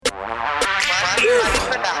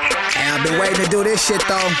do this shit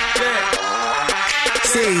though.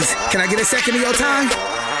 C's, can I get a second of your time?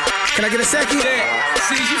 Can I get a second?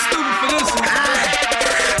 C's, you stupid for this one.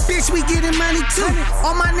 Bitch, we getting money too.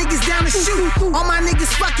 All my niggas down to shoot. All my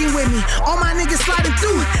niggas fucking with me. All my niggas sliding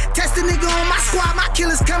through. Test a nigga on my squad, my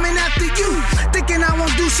killers coming after you. Thinking I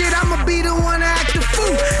won't do shit, I'ma be the one to act the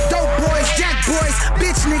fool. Dope boys, jack boys,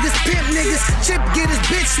 bitch niggas, pimp niggas, chip getters,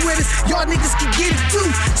 bitch sweaters. Y'all niggas can get it too.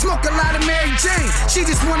 Smoke a lot of Mary Jane, she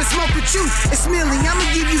just wanna smoke with you. It's Millie, I'ma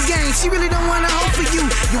give you game. She really don't wanna hope for you.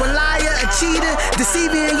 You a liar, a cheater,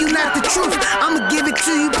 deceiving, and you not the truth. I'ma give it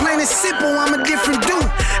to you plain and simple, I'm a different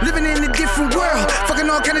dude. Living in a different world, fucking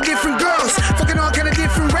all kind of different girls, fucking all kind of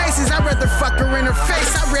different races. I'd rather fuck her in her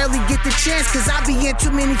face. I rarely get the chance, cause I be in too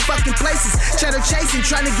many fucking places. Shadow chasing,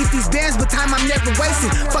 trying to get these bands, but time I'm never wasting.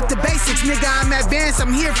 Fuck the basics, nigga, I'm advanced, I'm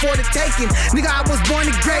here for the taking. Nigga, I was born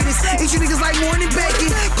the greatest. Eat you niggas like morning bacon.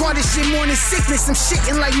 Call this shit morning sickness, I'm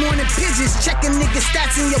shitting like morning pigeons. Checking nigga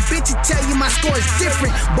stats and your bitch will tell you my score is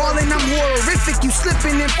different. Ballin', I'm horrific, you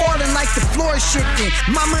slipping and falling like the floor is shifting.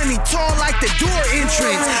 My money tall like the door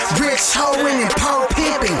entrance. Rich hoeing and pole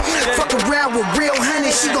pimping. Fuck around with real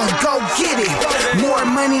honey, she gon' go get it. More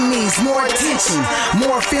money means more attention.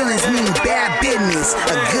 More feelings mean bad business.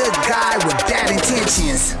 A good guy with bad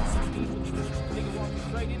intentions.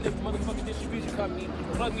 Motherfucking distribution company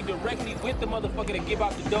plug me directly with the motherfucker to give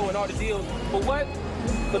out the dough and all the deals. For what?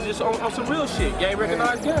 Cause it's on some real shit. You ain't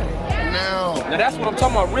recognized gang. Now that's what I'm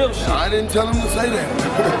talking about, real shit. I didn't tell him to say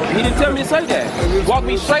that. He didn't tell me to say that. Walk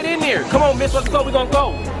me straight in there. Come on, miss, let's go, we gonna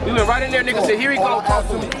go. We went right in there, nigga said, here he go, talk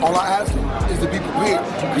to me. All I asked him is to be prepared.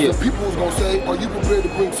 Yeah. The people was gonna say, are you prepared to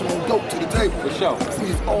bring some dope to the table? For sure. See,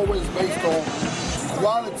 it's always based on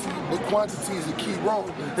quality, but quantity is a key role.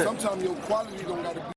 Sometimes your quality don't gotta be